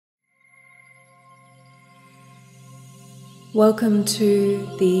Welcome to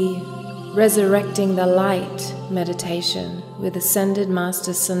the Resurrecting the Light meditation with Ascended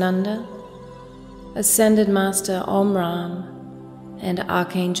Master Sananda, Ascended Master Omraam, and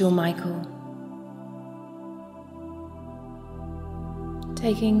Archangel Michael.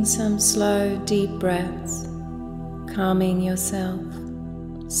 Taking some slow, deep breaths, calming yourself,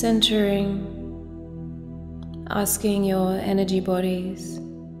 centering, asking your energy bodies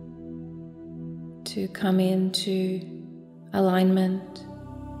to come into alignment,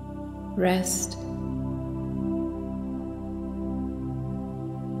 rest.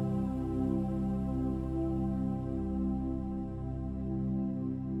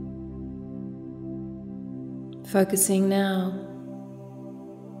 Focusing now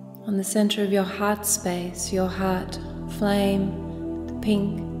on the center of your heart space, your heart flame, the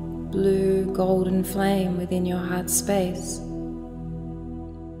pink, blue, golden flame within your heart space.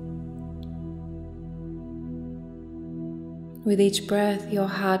 With each breath, your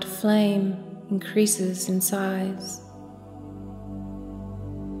heart flame increases in size,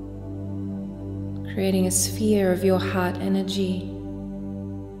 creating a sphere of your heart energy.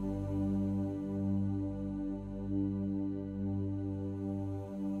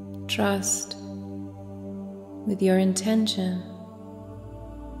 Trust with your intention,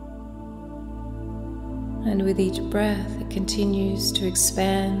 and with each breath it continues to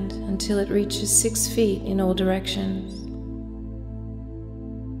expand until it reaches 6 feet in all directions.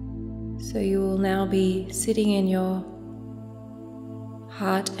 So you will now be sitting in your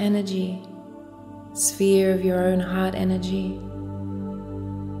heart energy, sphere of your own heart energy,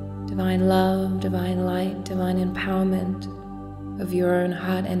 divine love, divine light, divine empowerment of your own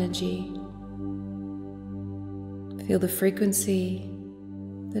heart energy. Feel the frequency,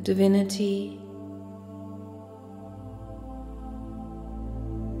 the divinity,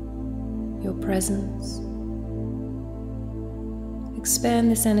 your presence. Expand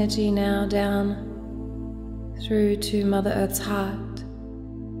this energy now down through to Mother Earth's heart,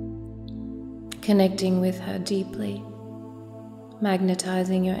 connecting with her deeply,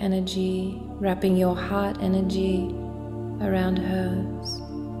 magnetizing your energy, wrapping your heart energy around hers,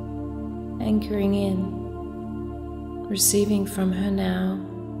 anchoring in, receiving from her now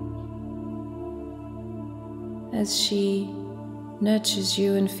as she nurtures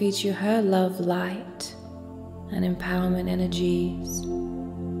you and feeds you her love light and empowerment energies,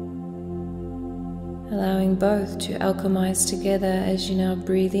 allowing both to alchemize together as you now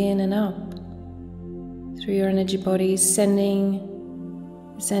breathe in and up through your energy bodies, sending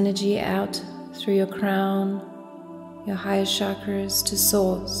this energy out through your crown, your highest chakras to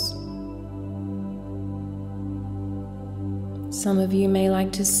source. Some of you may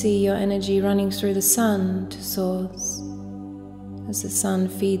like to see your energy running through the sun to source, as the sun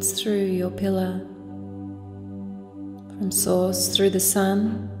feeds through your pillar. From source through the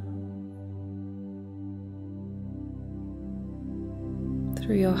sun,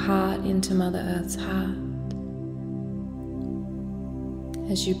 through your heart into Mother Earth's heart.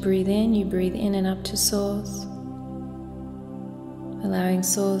 As you breathe in and up to source, allowing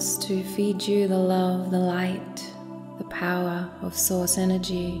source to feed you the love, the light, the power of source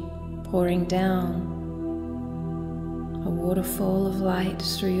energy pouring down, a waterfall of light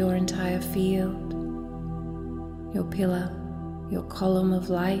through your entire field, your pillar, your column of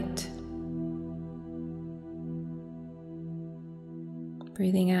light.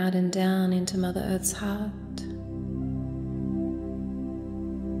 Breathing out and down into Mother Earth's heart.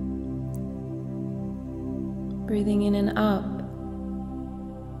 Breathing in and up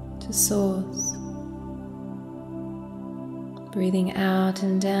to source. Breathing out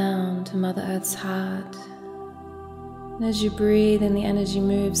and down to Mother Earth's heart. And as you breathe and the energy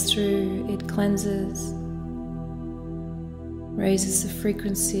moves through, it cleanses, raises the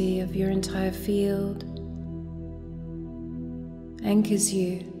frequency of your entire field, anchors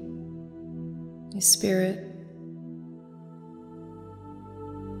you, your spirit,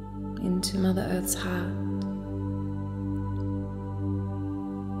 into Mother Earth's heart.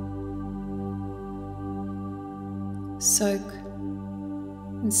 Soak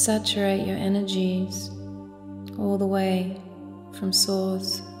and saturate your energies all the way from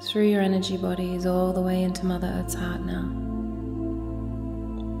source through your energy bodies all the way into Mother Earth's heart now.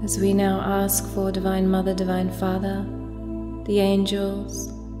 As we now ask for Divine Mother, Divine Father, the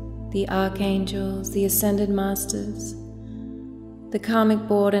angels, the archangels, the Ascended Masters, the Karmic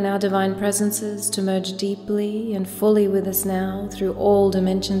Board and our divine presences to merge deeply and fully with us now through all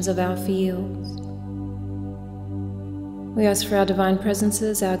dimensions of our fields. We ask for our divine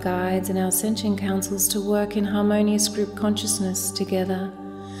presences, our guides and our ascension councils to work in harmonious group consciousness together,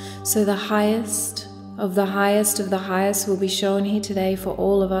 so the highest of the highest will be shown here today for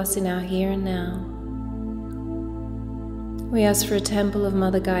all of us in our here and now. We ask for a temple of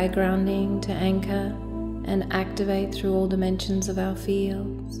Mother Gaia grounding to anchor and activate through all dimensions of our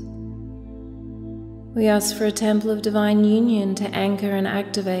fields. We ask for a temple of divine union to anchor and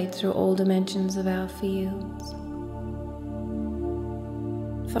activate through all dimensions of our fields.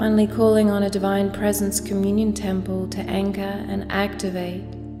 Finally, calling on a divine presence communion temple to anchor and activate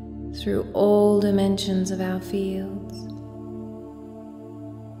through all dimensions of our fields.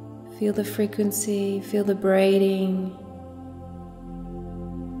 Feel the frequency, feel the braiding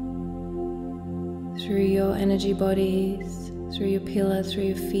through your energy bodies, through your pillar, through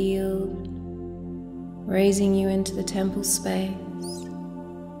your field, raising you into the temple space.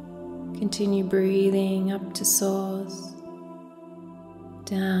 Continue breathing up to Source,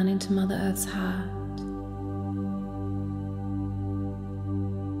 down into Mother Earth's heart.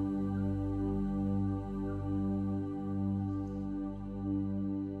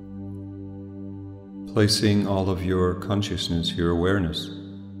 Placing all of your consciousness, your awareness,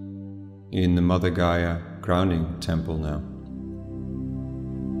 in the Mother Gaia Grounding Temple now.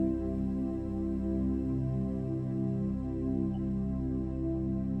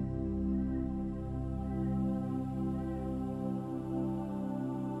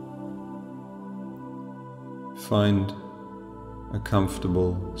 Find a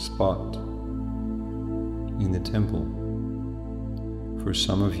comfortable spot in the temple. For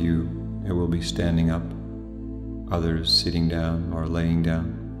some of you, it will be standing up, others sitting down or laying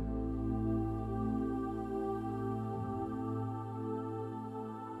down.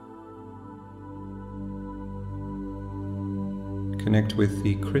 Connect with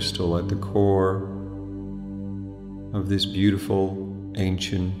the crystal at the core of this beautiful,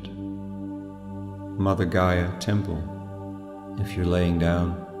 ancient Mother Gaia temple. If you're laying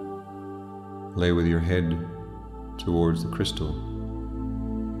down, lay with your head towards the crystal.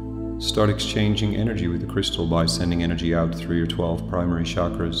 Start exchanging energy with the crystal by sending energy out through your 12 primary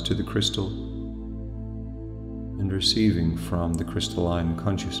chakras to the crystal and receiving from the crystalline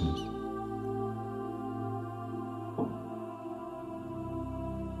consciousness.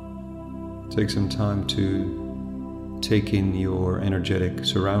 Take some time to take in your energetic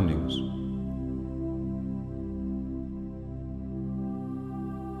surroundings.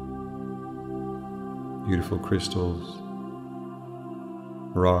 Beautiful crystals,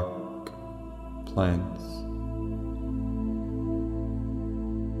 rock, plants,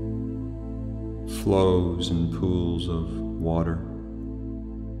 flows and pools of water.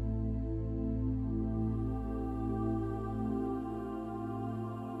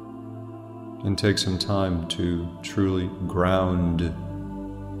 And take some time to truly ground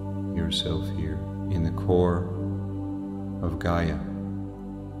yourself here in the core of Gaia.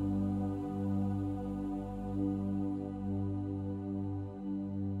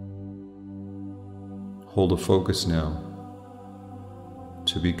 Hold a focus now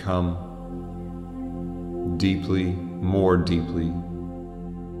to become deeply, more deeply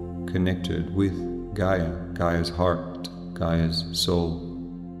connected with Gaia, Gaia's heart, Gaia's soul.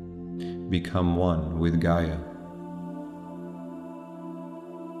 Become one with Gaia.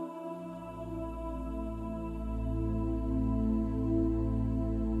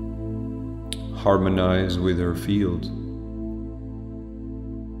 Harmonize with her field.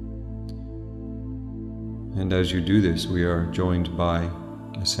 And as you do this, we are joined by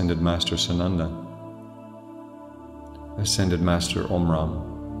Ascended Master Sananda, Ascended Master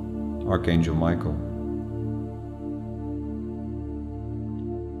Omraam Archangel Michael,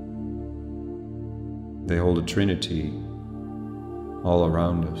 they hold a trinity all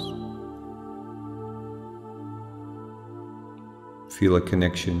around us. Feel a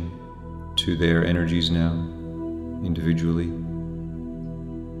connection to their energies now, individually,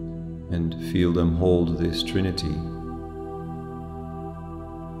 and feel them hold this trinity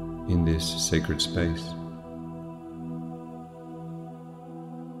in this sacred space.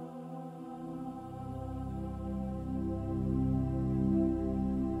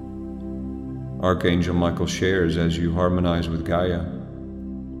 Archangel Michael shares as you harmonize with Gaia.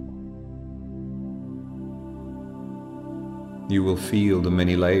 You will feel the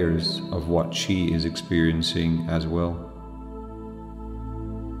many layers of what she is experiencing as well,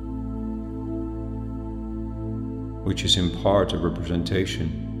 which is in part a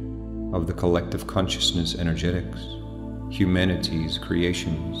representation of the collective consciousness energetics, humanity's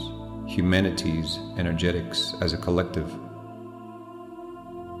creations, humanity's energetics as a collective.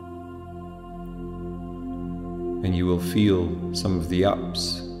 And you will feel some of the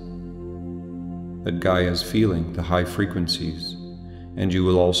ups that Gaia is feeling, the high frequencies, and you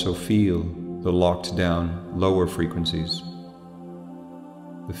will also feel the locked down lower frequencies,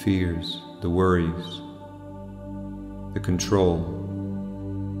 the fears, the worries, the control.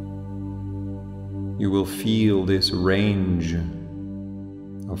 You will feel this range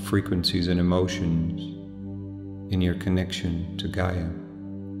of frequencies and emotions in your connection to Gaia.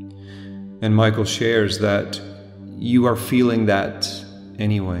 And Michael shares that you are feeling that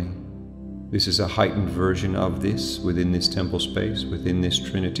anyway. This is a heightened version of this within this temple space, within this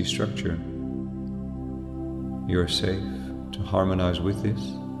Trinity structure. You are safe to harmonize with this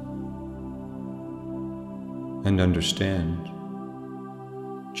and understand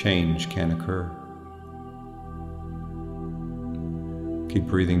change can occur. Keep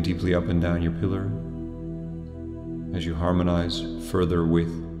breathing deeply up and down your pillar as you harmonize further with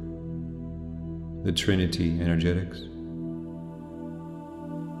the Trinity energetics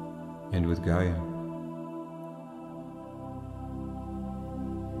and with Gaia.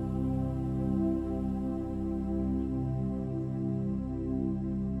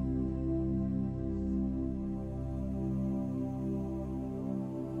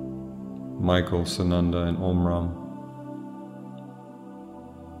 Michael, Sananda, and Omraam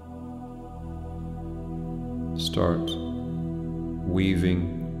start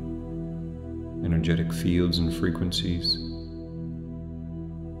weaving energetic fields and frequencies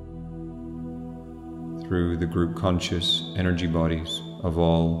through the group conscious energy bodies of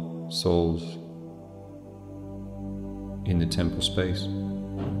all souls in the temple space,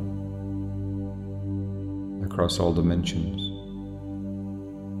 across all dimensions,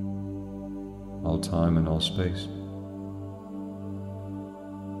 all time and all space.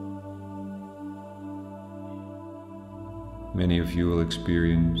 Many of you will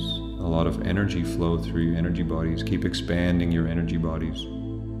experience a lot of energy flow through your energy bodies. Keep expanding your energy bodies.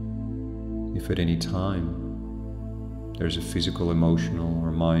 If at any time there's a physical, emotional,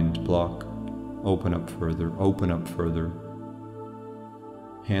 or mind block, open up further, open up further.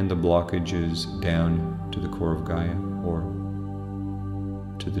 Hand the blockages down to the core of Gaia or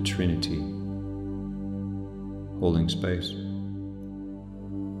to the Trinity, holding space.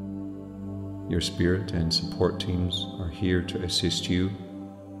 Your spirit and support teams are here to assist you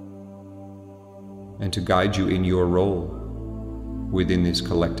and to guide you in your role within this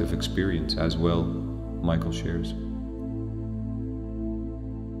collective experience as well, Michael shares.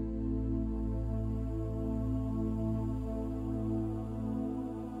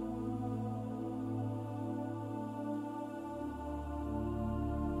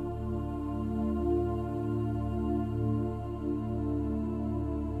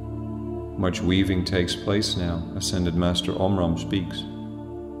 Much weaving takes place now. Ascended Master Omraam speaks.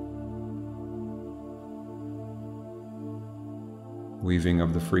 Weaving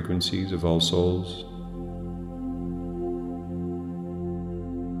of the frequencies of all souls.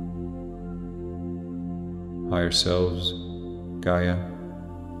 Higher selves, Gaia,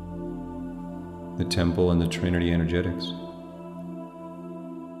 the temple and the Trinity energetics.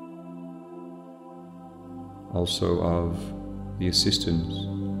 Also of the assistance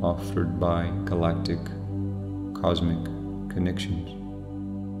offered by galactic, cosmic connections.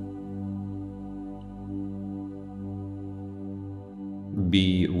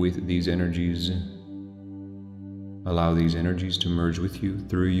 Be with these energies. Allow these energies to merge with you,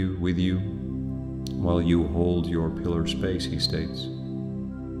 through you, with you, while you hold your pillar space, he states.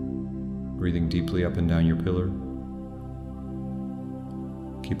 Breathing deeply up and down your pillar.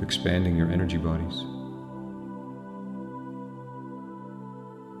 Keep expanding your energy bodies.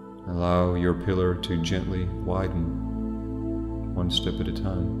 Allow your pillar to gently widen, one step at a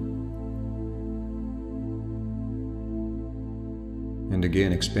time. And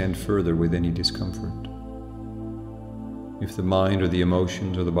again, expand further with any discomfort. If the mind or the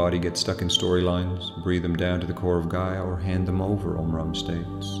emotions or the body get stuck in storylines, breathe them down to the core of Gaia or hand them over, Omraam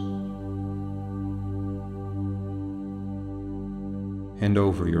states. Hand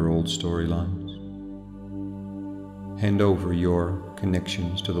over your old storylines. Hand over your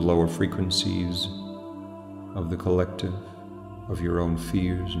connections to the lower frequencies of the collective, of your own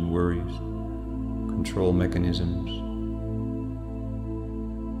fears and worries, control mechanisms,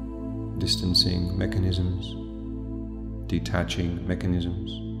 distancing mechanisms, detaching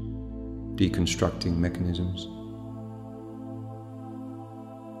mechanisms, deconstructing mechanisms.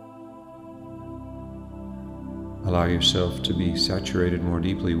 Allow yourself to be saturated more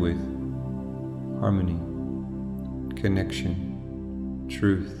deeply with harmony, connection,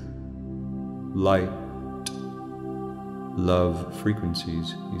 truth, light, love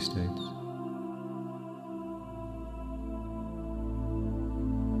frequencies, he states.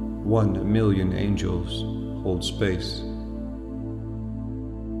 1 million angels hold space.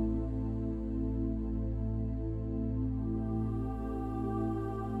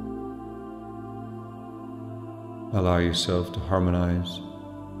 Allow yourself to harmonize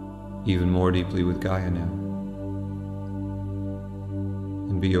even more deeply with Gaia now.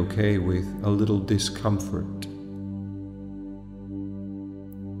 And be okay with a little discomfort.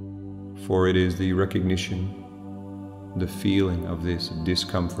 For it is the recognition, the feeling of this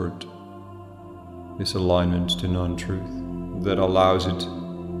discomfort, this alignment to non-truth, that allows it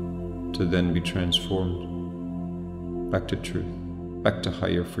to then be transformed back to truth, back to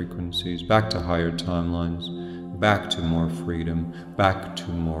higher frequencies, back to higher timelines, back to more freedom, back to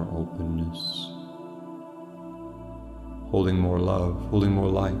more openness, holding more love, holding more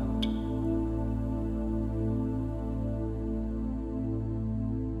light.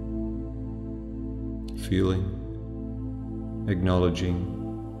 Feeling, acknowledging,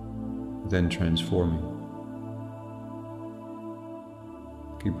 then transforming.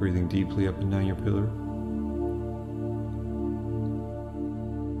 Keep breathing deeply up and down your pillar.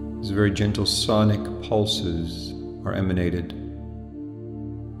 These very gentle sonic pulses are emanated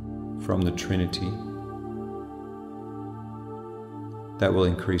from the Trinity that will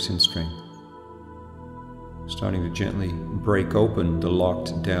increase in strength, starting to gently break open the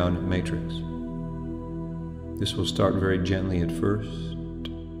locked down matrix. This will start very gently at first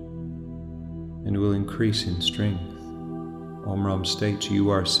and will increase in strength. Omraam states, you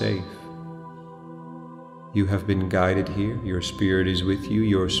are safe. You have been guided here. Your spirit is with you.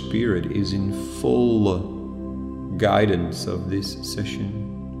 Your spirit is in full guidance of this session.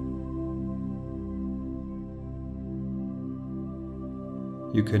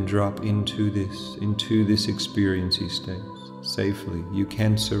 You can drop into this experiencing state safely. You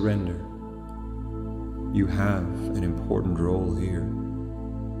can surrender. You have an important role here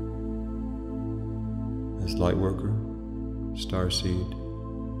as Lightworker, Starseed,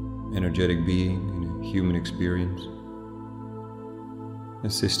 energetic being in a human experience,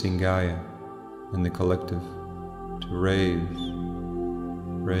 assisting Gaia and the collective to raise,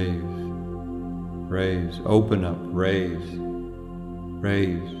 open up, raise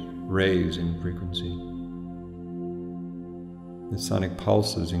in frequency. The sonic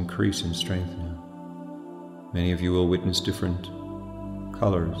pulses increase in strength now. Many of you will witness different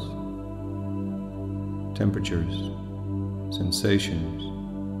colors, temperatures, sensations,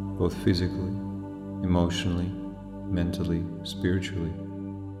 both physically, emotionally, mentally, spiritually.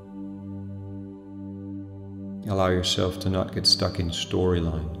 Allow yourself to not get stuck in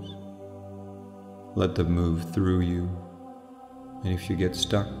storylines. Let them move through you. And if you get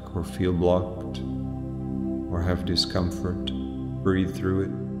stuck or feel blocked or have discomfort, breathe through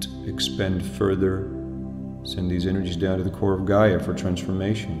it, expand further, send these energies down to the core of Gaia for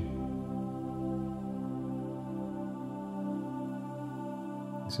transformation.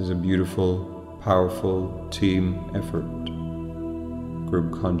 This is a beautiful, powerful team effort,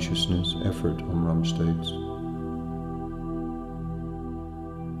 group consciousness effort, Omraam states.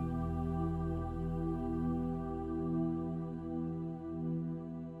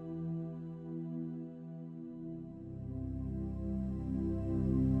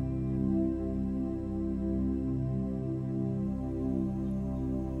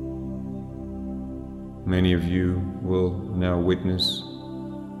 Many of you will now witness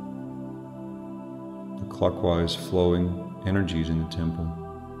the clockwise flowing energies in the temple.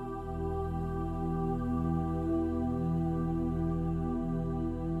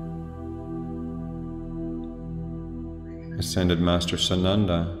 Ascended Master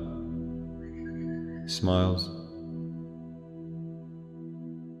Sananda smiles.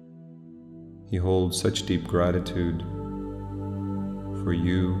 He holds such deep gratitude for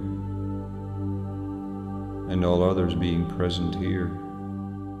you and all others being present here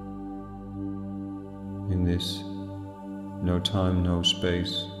in this no time, no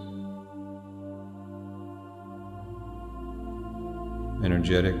space,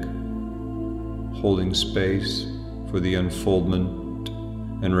 energetic, holding space for the unfoldment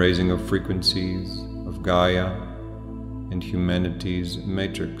and raising of frequencies of Gaia and humanity's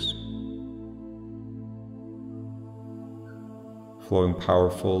matrix. Flowing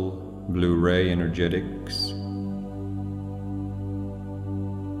powerful blue ray energetics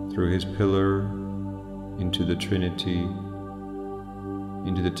through his pillar into the Trinity,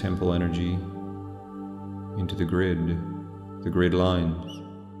 into the temple energy, into the grid lines,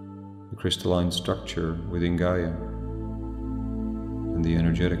 the crystalline structure within Gaia, and the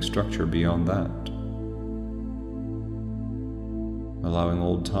energetic structure beyond that, allowing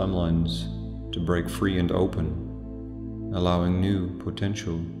old timelines to break free and open, allowing new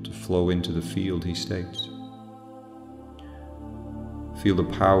potential to flow into the field, he states. Feel the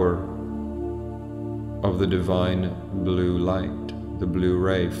power of the divine blue light, the blue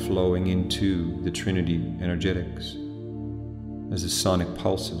ray flowing into the Trinity energetics as the sonic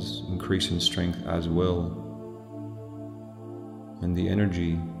pulses increase in strength as well. And the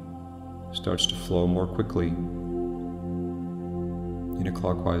energy starts to flow more quickly in a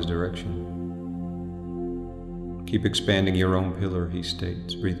clockwise direction. Keep expanding your own pillar, he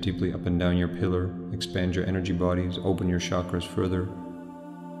states. Breathe deeply up and down your pillar. Expand your energy bodies. Open your chakras further.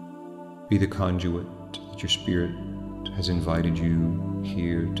 Be the conduit that your spirit has invited you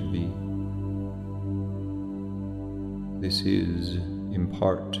here to be. This is, in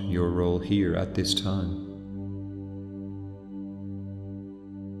part, your role here at this time.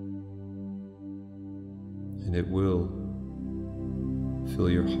 And it will fill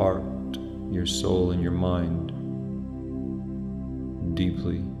your heart, your soul, and your mind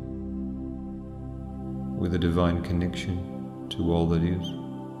deeply with a divine connection to all that is.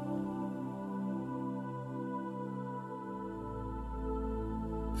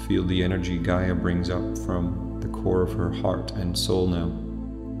 Feel the energy Gaia brings up from the core of her heart and soul now.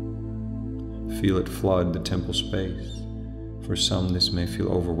 Feel it flood the temple space. For some, this may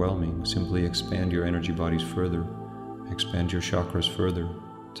feel overwhelming. Simply expand your energy bodies further. Expand your chakras further.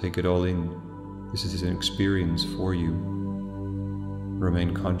 Take it all in. This is an experience for you.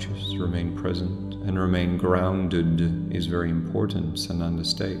 Remain conscious, remain present, and remain grounded is very important, Sananda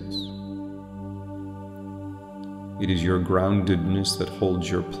states. It is your groundedness that holds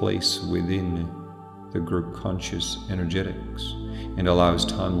your place within the group conscious energetics and allows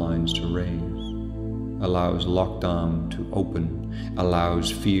timelines to raise, allows lockdown to open,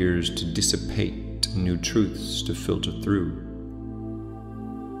 allows fears to dissipate, new truths to filter through.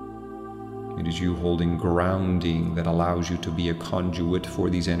 It is you holding grounding that allows you to be a conduit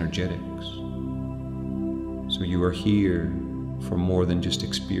for these energetics. So you are here for more than just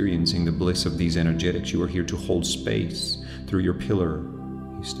experiencing the bliss of these energetics. You are here to hold space through your pillar,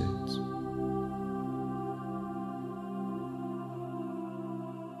 he states.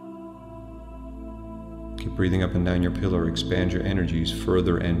 Keep breathing up and down your pillar. Expand your energies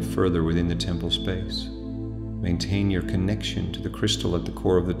further and further within the temple space. Maintain your connection to the crystal at the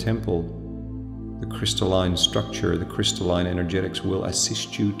core of the temple. The crystalline structure, the crystalline energetics will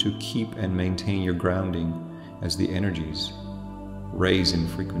assist you to keep and maintain your grounding as the energies raise in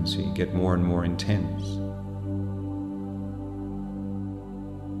frequency, get more and more intense.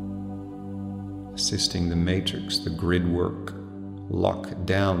 Assisting the matrix, the grid work, lock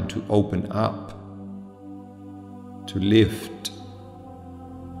down to open up, to lift,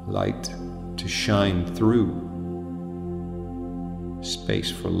 light to shine through, space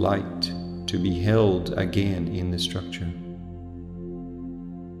for light to be held again in the structure.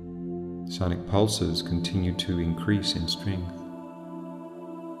 Sonic pulses continue to increase in strength.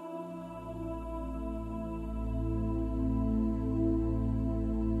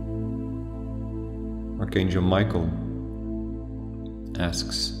 Archangel Michael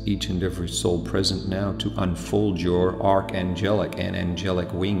asks each and every soul present now to unfold your archangelic and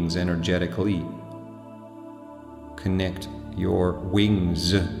angelic wings energetically. Connect your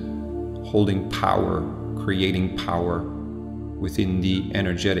wings, holding power, creating power within the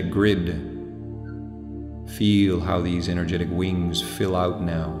energetic grid. Feel how these energetic wings fill out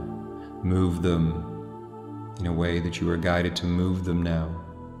now. Move them in a way that you are guided to move them now,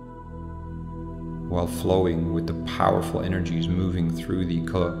 while flowing with the powerful energies moving through the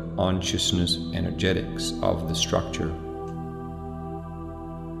consciousness energetics of the structure.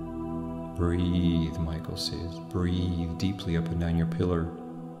 Breathe, Michael says. Breathe deeply up and down your pillar,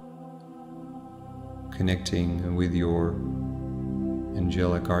 connecting with your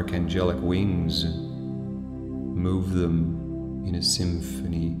angelic, archangelic wings. Move them in a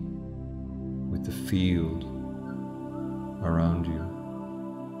symphony with the field around you,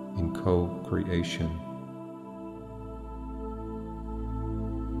 in co-creation.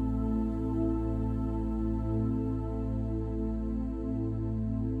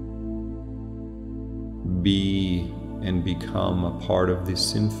 Be and become a part of this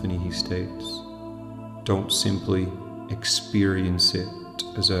symphony, he states. Don't simply experience it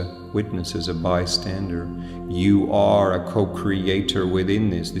as a witness, as a bystander. You are a co-creator within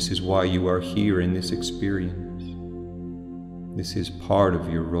this. This is why you are here in this experience. This is part of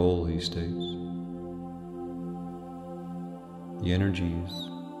your role, he states. The energies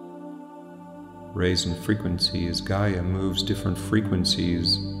raise in frequency as Gaia moves different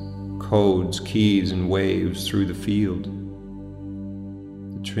frequencies, codes, keys, and waves through the field.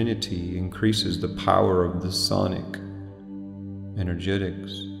 The Trinity increases the power of the sonic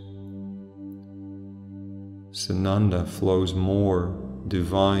energetics. Sananda flows more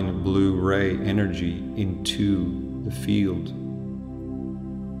divine blue ray energy into the field,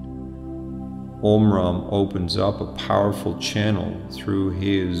 Omraam opens up a powerful channel through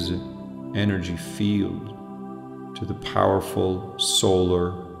his energy field to the powerful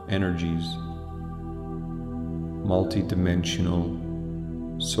solar energies,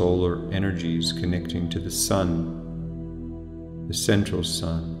 multidimensional solar energies connecting to the sun, the central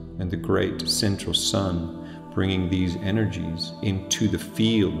sun, and the great central sun, bringing these energies into the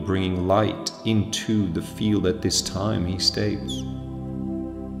field, bringing light into the field at this time, he states.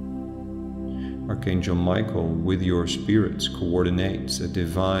 Archangel Michael, with your spirits, coordinates a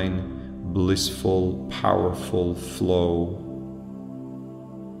divine, blissful, powerful flow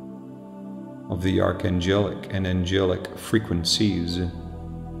of the archangelic and angelic frequencies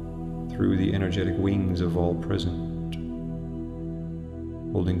through the energetic wings of all present,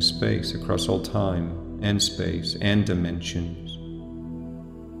 holding space across all time and space and dimensions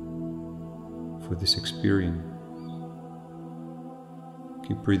for this experience.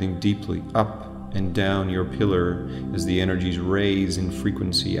 Keep breathing deeply up and down your pillar as the energies raise in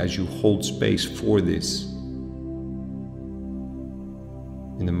frequency as you hold space for this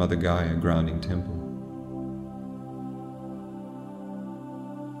in the Mother Gaia Grounding Temple.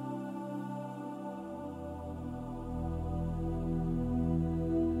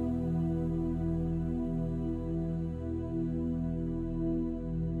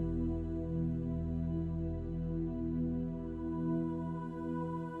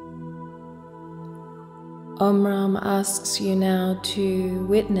 Omraam asks you now to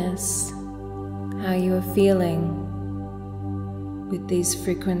witness how you are feeling with these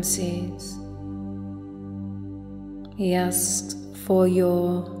frequencies. He asks for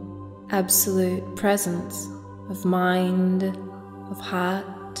your absolute presence of mind, of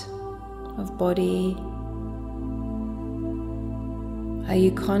heart, of body. Are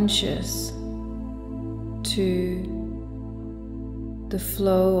you conscious to the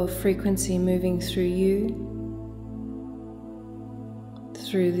flow of frequency moving through you,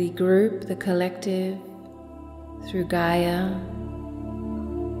 through the group, the collective, through Gaia,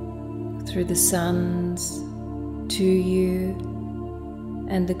 through the suns, to you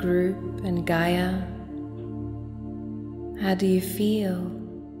and the group and Gaia? How do you feel?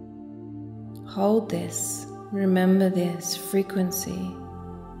 Hold this, remember this frequency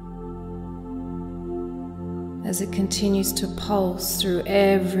as it continues to pulse through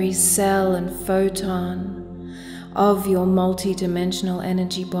every cell and photon of your multidimensional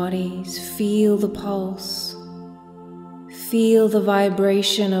energy bodies. Feel the pulse. Feel the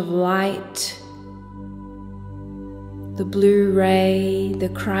vibration of light, the blue ray, the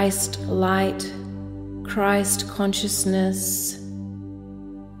Christ light, Christ consciousness,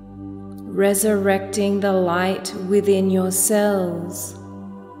 resurrecting the light within your cells,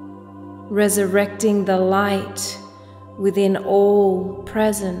 resurrecting the light within all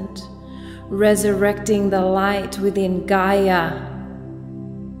present, resurrecting the light within Gaia,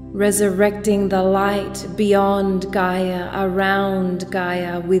 resurrecting the light beyond Gaia, around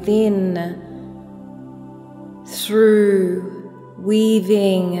Gaia, within, through,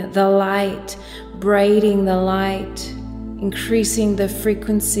 weaving the light, braiding the light, increasing the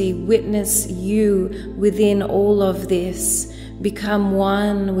frequency. Witness you within all of this. Become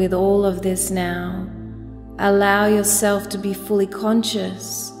one with all of this now. Allow yourself to be fully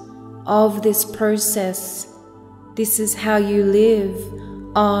conscious of this process. This is how you live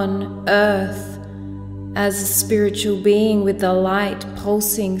on earth as a spiritual being, with the light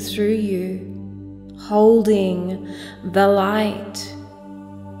pulsing through you, holding the light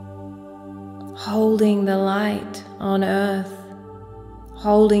on earth,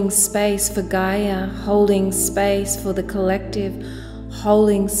 holding space for Gaia, holding space for the collective,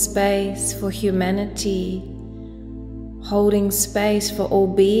 holding space for humanity, holding space for all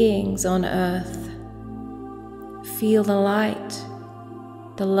beings on earth. Feel the light,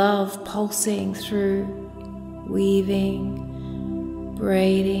 the love pulsing through, weaving,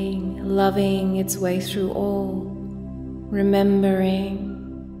 braiding, loving its way through all, remembering.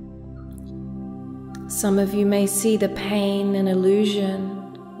 Some of you may see the pain and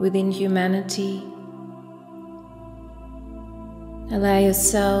illusion within humanity. Allow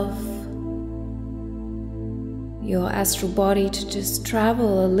yourself, your astral body, to just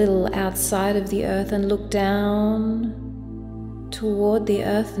travel a little outside of the earth and look down toward the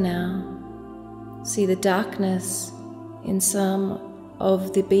earth now. See the darkness in some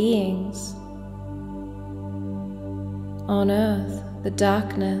of the beings on earth, the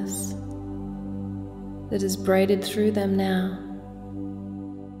darkness that is braided through them now.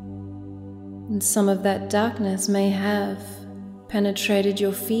 And some of that darkness may have penetrated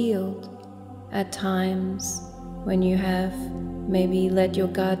your field at times when you have maybe let your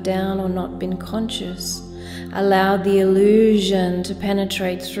guard down or not been conscious, allowed the illusion to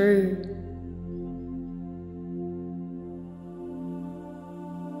penetrate through.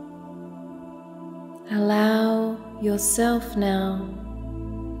 Allow yourself now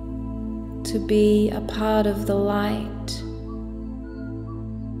to be a part of the light,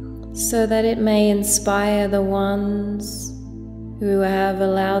 so that it may inspire the ones who have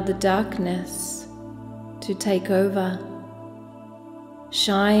allowed the darkness to take over.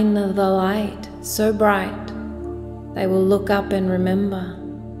 Shine the light so bright they will look up and remember.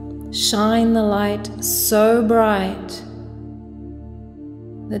 Shine the light so bright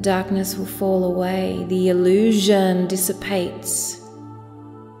the darkness will fall away, the illusion dissipates.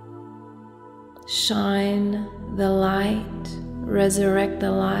 Shine the light, resurrect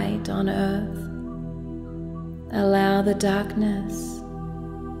the light on earth. Allow the darkness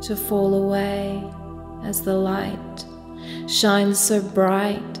to fall away as the light shines so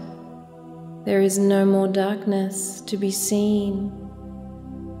bright. There is no more darkness to be seen.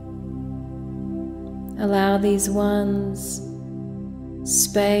 Allow these ones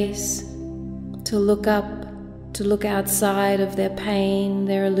space to look up, to look outside of their pain,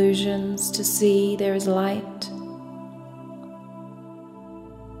 their illusions, to see there is light.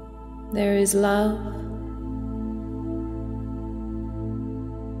 There is love.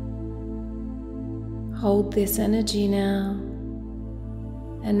 Hold this energy now,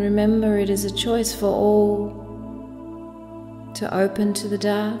 and remember it is a choice for all to open to the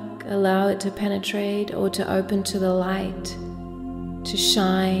dark, allow it to penetrate, or to open to the light, to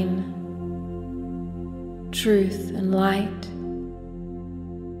shine truth and light,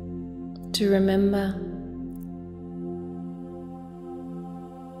 to remember.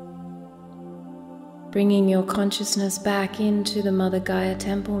 Bringing your consciousness back into the Mother Gaia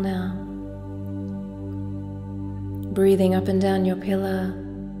Temple now. Breathing up and down your pillar.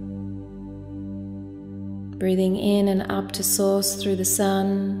 Breathing in and up to Source through the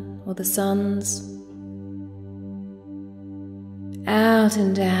sun or the suns. Out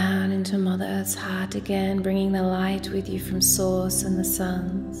and down into Mother Earth's heart again, bringing the light with you from Source and the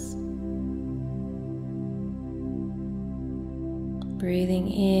suns. Breathing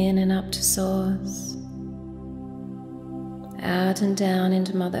in and up to Source. Out and down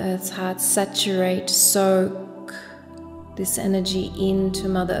into Mother Earth's heart. Saturate, soak this energy into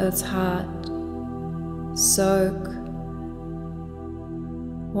Mother Earth's heart. Soak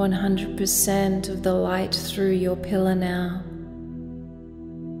 100% of the light through your pillar now.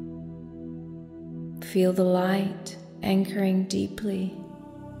 Feel the light anchoring deeply.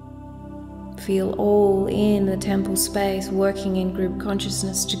 Feel all in the temple space, working in group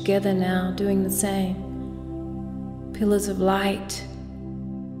consciousness together now, doing the same. Pillars of light,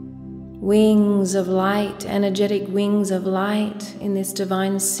 wings of light, energetic wings of light in this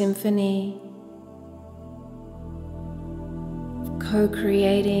divine symphony,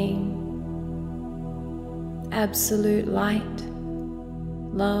 co-creating absolute light,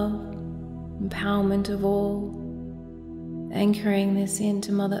 love, empowerment of all, anchoring this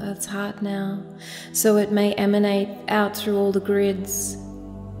into Mother Earth's heart now, so it may emanate out through all the grids,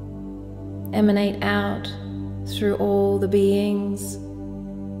 emanate out through all the beings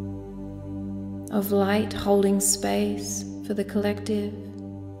of light, holding space for the collective,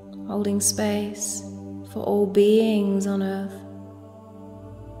 holding space for all beings on earth,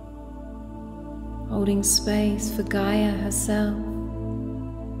 holding space for Gaia herself.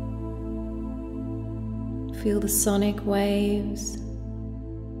 Feel the sonic waves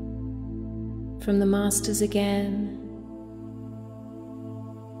from the Masters again,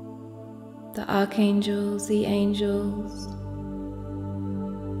 the archangels, the angels,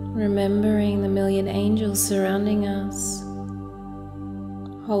 remembering the million angels surrounding us,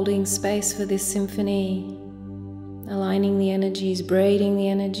 holding space for this symphony, aligning the energies, braiding the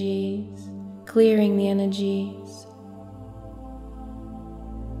energies, clearing the energies,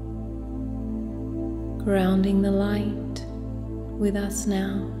 grounding the light with us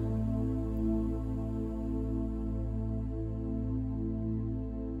now.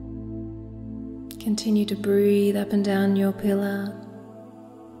 Continue to breathe up and down your pillar.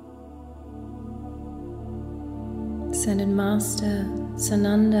 Ascended Master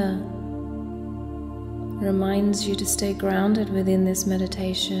Sananda reminds you to stay grounded within this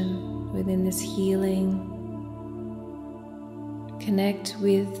meditation, within this healing. Connect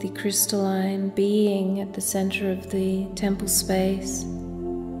with the crystalline being at the center of the temple space.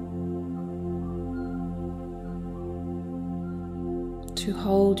 To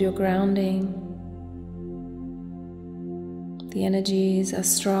hold your grounding. The energies are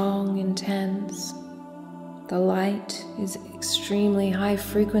strong, intense. The light is extremely high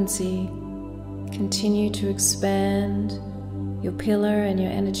frequency. Continue to expand your pillar and your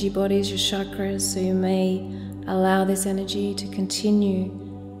energy bodies, your chakras, so you may allow this energy to continue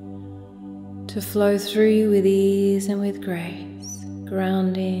to flow through you with ease and with grace.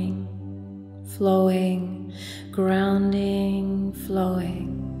 Grounding, flowing, grounding,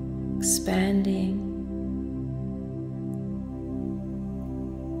 flowing, expanding.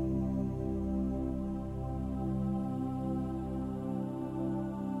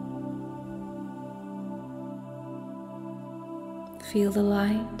 Feel the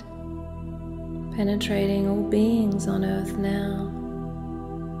light penetrating all beings on earth now,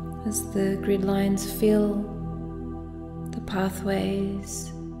 as the grid lines fill the pathways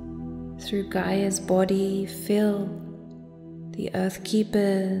through Gaia's body, fill the earth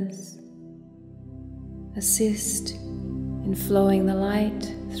keepers, assist in flowing the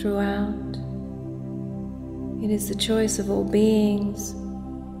light throughout. It is the choice of all beings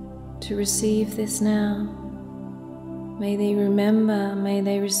to receive this now. May they remember, may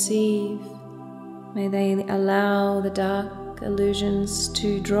they receive, may they allow the dark illusions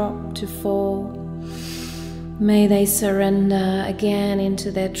to drop, to fall. May they surrender again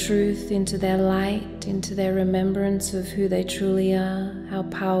into their truth, into their light, into their remembrance of who they truly are, how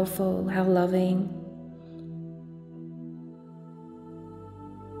powerful, how loving.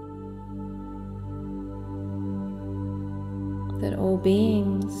 That all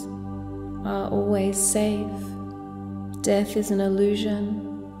beings are always safe. Death is an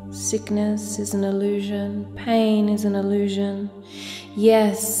illusion, sickness is an illusion, pain is an illusion.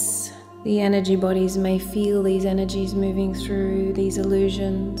 Yes, the energy bodies may feel these energies moving through these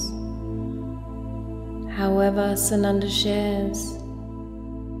illusions. However, Sananda shares,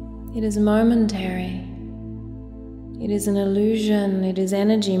 it is momentary. It is an illusion, it is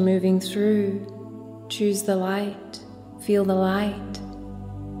energy moving through. Choose the light, feel the light,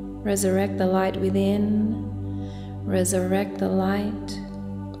 resurrect the light within. Resurrect the light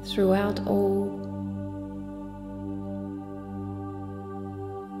throughout all.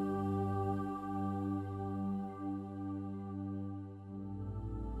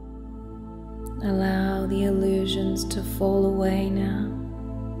 Allow the illusions to fall away now.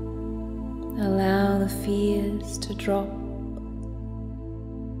 Allow the fears to drop.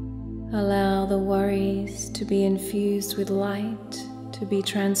 Allow the worries to be infused with light, to be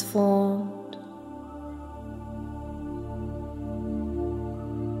transformed.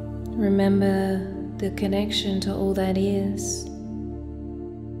 Remember the connection to all that is.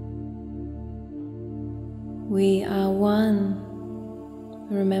 We are one.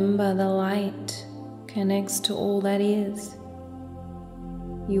 Remember the light connects to all that is.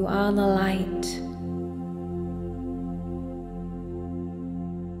 You are the light.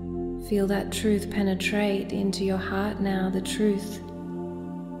 Feel that truth penetrate into your heart now, the truth.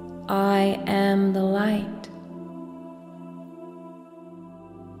 I am the light.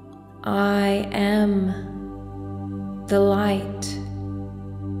 I am the light.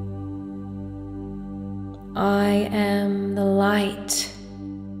 I am the light.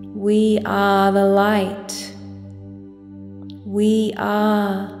 We are the light. We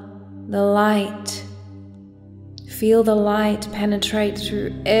are the light. Feel the light penetrate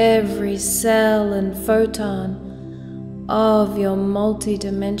through every cell and photon of your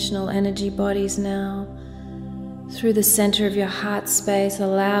multidimensional energy bodies now. Through the center of your heart space,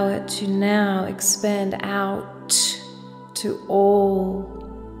 allow it to now expand out to all.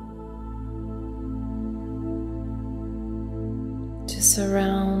 To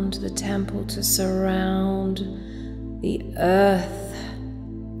surround the temple, to surround the earth.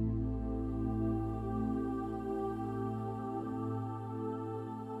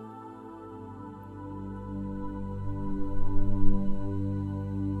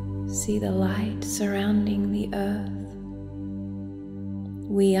 See the light surrounding the earth.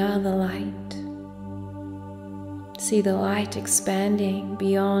 We are the light. See the light expanding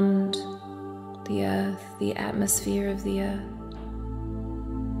beyond the earth, the atmosphere of the earth.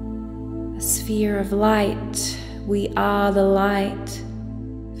 A sphere of light. We are the light.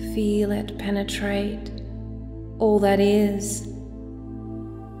 Feel it penetrate all that is,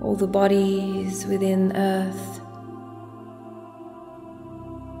 all the bodies within earth.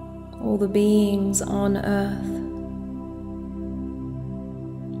 All the beings on earth.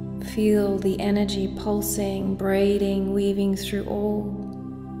 Feel the energy pulsing, braiding, weaving through all.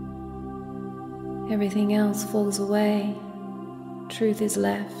 Everything else falls away. Truth is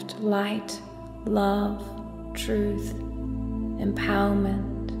left, light, love, truth,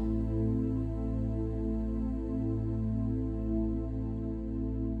 empowerment.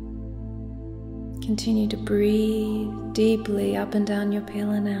 Continue to breathe deeply up and down your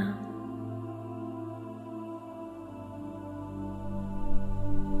pillar now.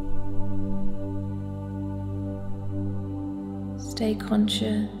 Stay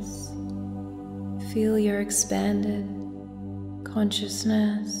conscious. Feel your expanded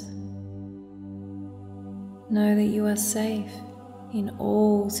consciousness. Know that you are safe in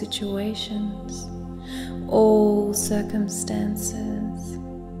all situations, all circumstances.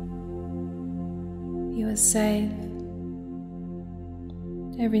 You are safe.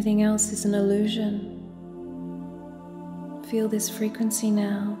 Everything else is an illusion. Feel this frequency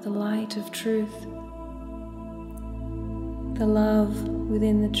now, the light of truth, the love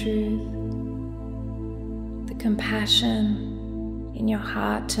within the truth, the compassion in your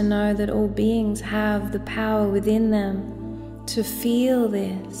heart to know that all beings have the power within them to feel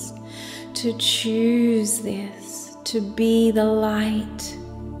this, to choose this, to be the light.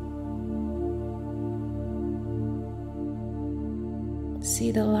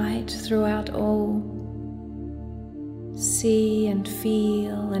 See the light throughout all. See and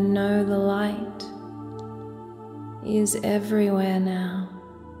feel and know the light is everywhere now.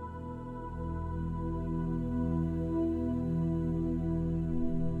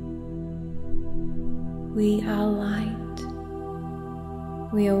 We are light.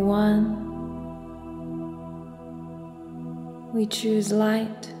 We are one. We choose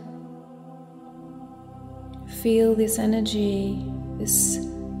light. Feel this energy, this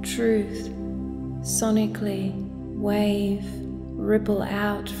truth, sonically wave, ripple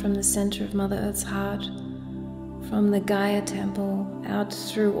out from the center of Mother Earth's heart, from the Gaia Temple, out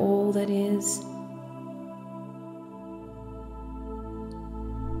through all that is.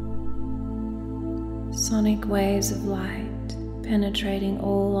 Sonic waves of light penetrating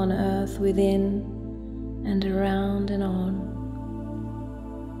all on earth, within and around and on.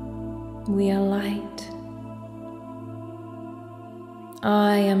 We are light.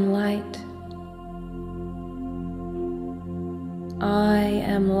 I am light. I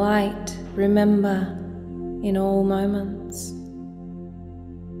am light. Remember, in all moments,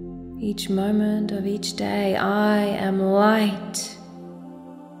 each moment of each day, I am light.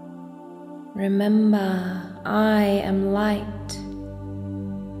 Remember, I am light,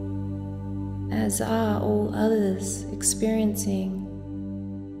 as are all others experiencing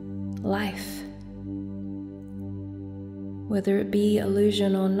life. Whether it be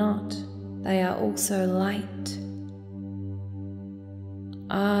illusion or not, they are also light.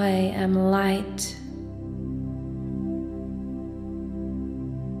 I am light.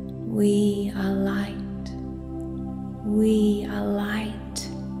 We are light. We are light.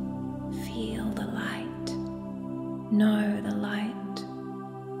 Feel the light. Know the light.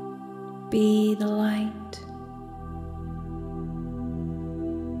 Be the light.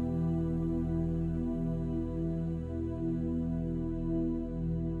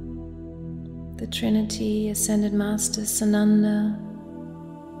 The Trinity, Ascended Master Sananda,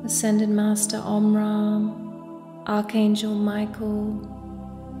 Ascended Master Omraam, Archangel Michael,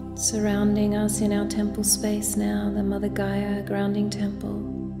 surrounding us in our temple space now, the Mother Gaia Grounding Temple,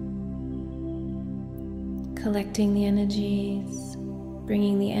 collecting the energies,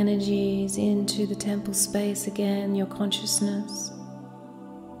 bringing the energies into the temple space again, your consciousness.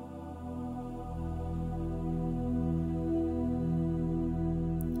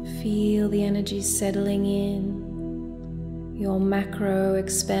 Feel the energies settling in, your macro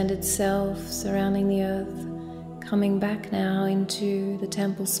expanded self surrounding the earth, coming back now into the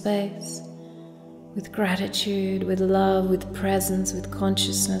temple space with gratitude, with love, with presence, with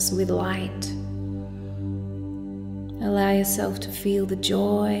consciousness, with light. Allow yourself to feel the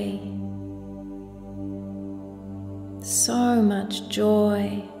joy, so much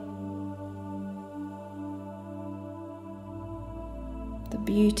joy, the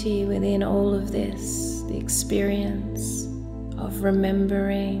beauty within all of this, the experience of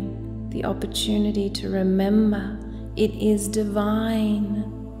remembering, the opportunity to remember. It is divine.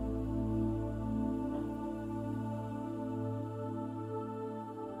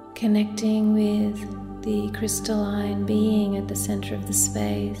 Connecting with the crystalline being at the center of the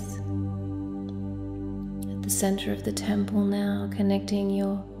space, at the center of the temple now, connecting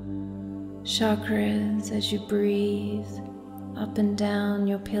your chakras as you breathe up and down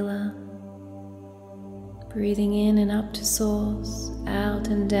your pillar. Breathing in and up to Source, out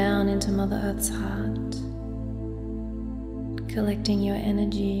and down into Mother Earth's heart. Collecting your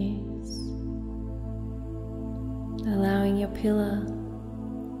energies. Allowing your pillar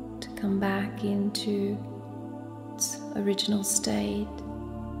to come back into its original state.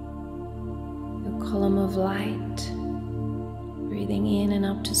 Your column of light. Breathing in and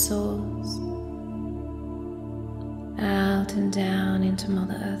up to Source. out and down into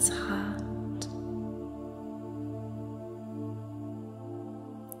Mother Earth's heart.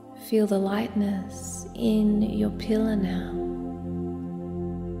 Feel the lightness in your pillar now.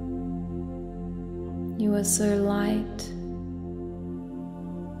 You are so light,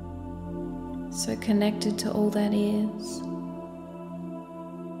 so connected to all that is.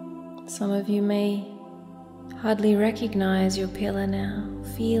 Some of you may hardly recognize your pillar now.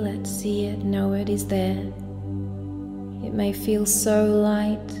 Feel it, see it, know it is there. It may feel so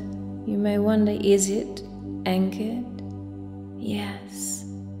light. You may wonder, is it anchored? Yes.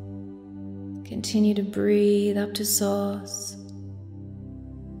 Continue to breathe up to Source.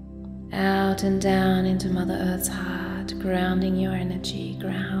 Out and down into Mother Earth's heart, grounding your energy,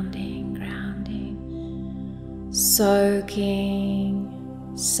 grounding, grounding, soaking,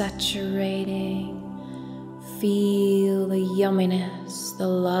 saturating. Feel the yumminess, the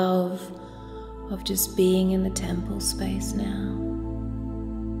love of just being in the temple space now.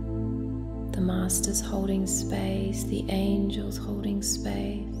 The Masters holding space, the angels holding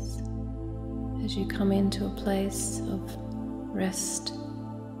space as you come into a place of rest,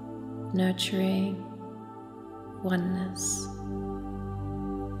 nurturing, oneness.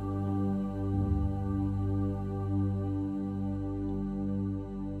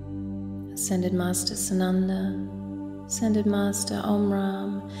 Ascended Master Sananda, Ascended Master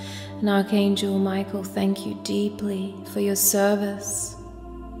Omraam and Archangel Michael, thank you deeply for your service,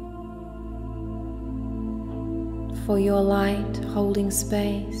 for your light holding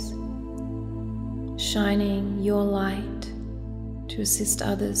space, shining your light to assist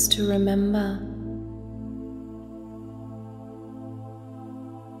others to remember.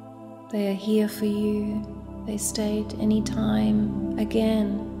 They are here for you. They stayed any time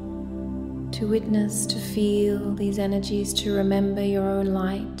again to witness, to feel these energies, to remember your own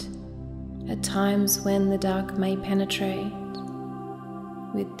light at times when the dark may penetrate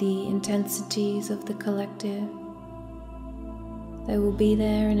with the intensities of the collective. They will be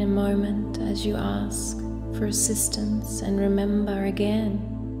there in a moment as you ask for assistance, and remember again,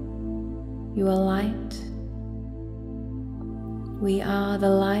 you are light. We are the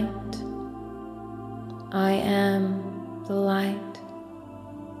light. I am the light.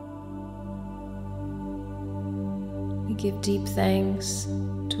 We give deep thanks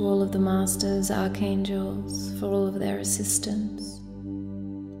to all of the Masters, Archangels, for all of their assistance.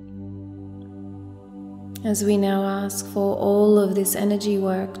 As we now ask for all of this energy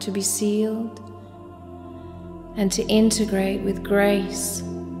work to be sealed and to integrate with grace,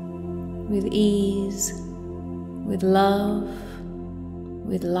 with ease, with love,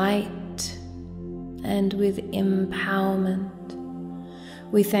 with light, and with empowerment.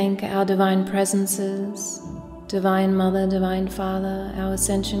 We thank our divine presences, Divine Mother, Divine Father, our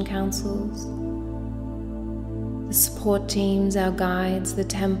Ascension Councils, the support teams, our guides, the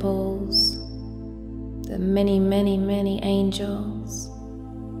temples, the many, many, many angels,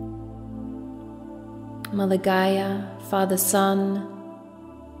 Mother Gaia, Father Sun,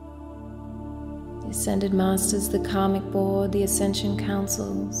 the Ascended Masters, the Karmic Board, the Ascension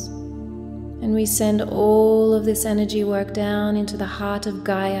Councils, and we send all of this energy work down into the heart of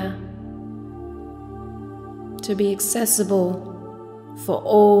Gaia to be accessible for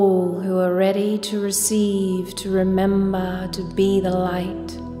all who are ready to receive, to remember, to be the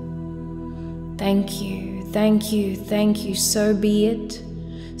light. Thank you, thank you, thank you. So be it,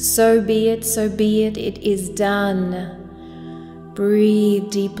 so be it, so be it. It is done. Breathe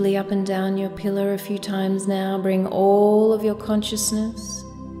deeply up and down your pillar a few times now. Bring all of your consciousness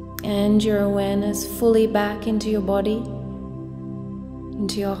and your awareness fully back into your body,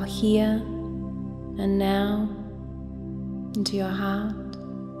 into your here and now, into your heart.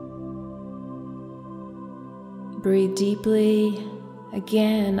 Breathe deeply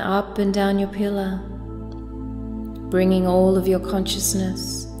again up and down your pillar, bringing all of your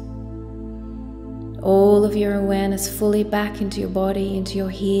consciousness, all of your awareness fully back into your body, into your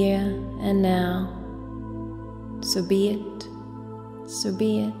here and now. So be it, so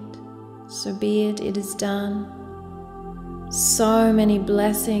be it, so be it. It is done. So many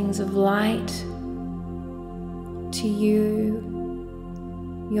blessings of light to you,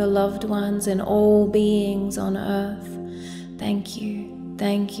 your loved ones, and all beings on earth. Thank you,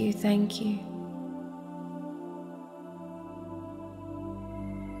 thank you, thank you.